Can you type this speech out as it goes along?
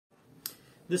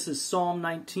This is Psalm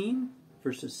 19,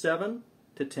 verses 7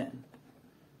 to 10.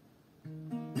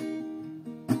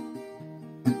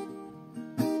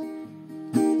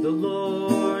 The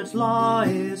Lord's law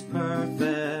is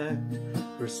perfect,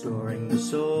 restoring the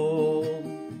soul.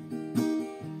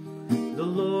 The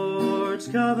Lord's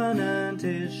covenant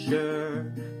is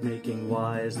sure, making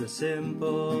wise the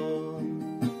simple.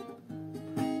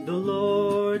 The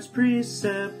Lord's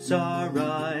precepts are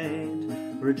right,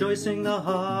 rejoicing the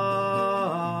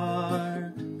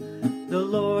heart. The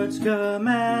Lord's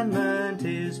commandment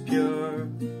is pure,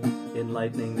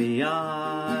 enlightening the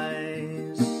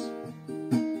eyes.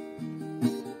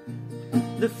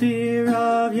 The fear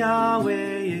of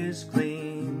Yahweh is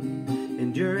clean,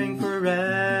 enduring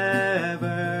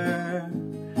forever.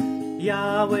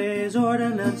 Yahweh's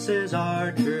ordinances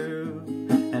are true,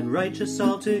 and righteous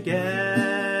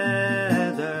altogether.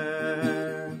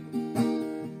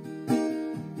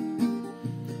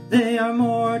 They are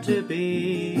more to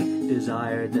be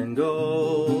desired than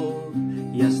gold,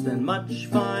 yes, than much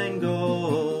fine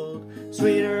gold,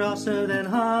 sweeter also than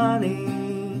honey,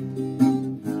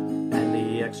 and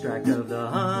the extract of the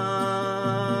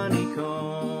honeycomb.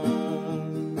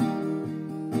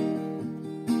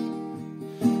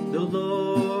 The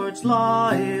Lord's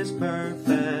law is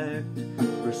perfect,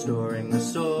 restoring the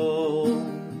soul.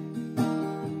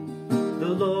 The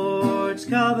Lord's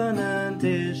covenant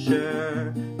is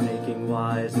sure, making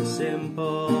wise the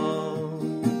simple.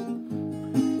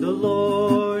 The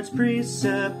Lord's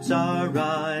precepts are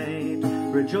right,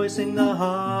 rejoicing the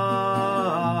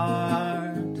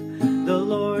heart. The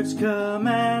Lord's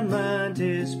commandment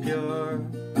is pure,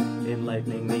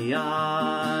 enlightening the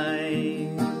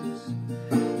eyes.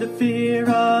 The fear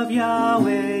of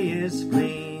Yahweh is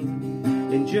clean,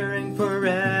 enduring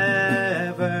forever.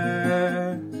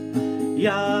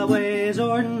 Yahweh's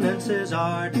ordinances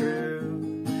are true,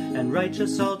 and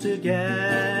righteous altogether.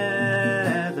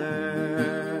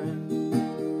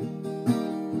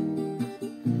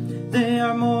 They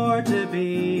are more to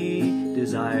be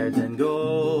desired than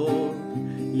gold,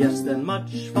 yes, than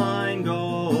much fine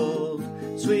gold,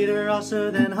 sweeter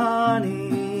also than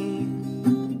honey,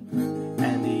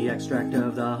 and the extract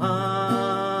of the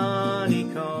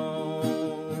honeycomb.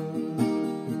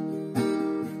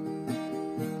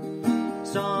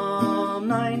 Psalm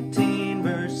 19.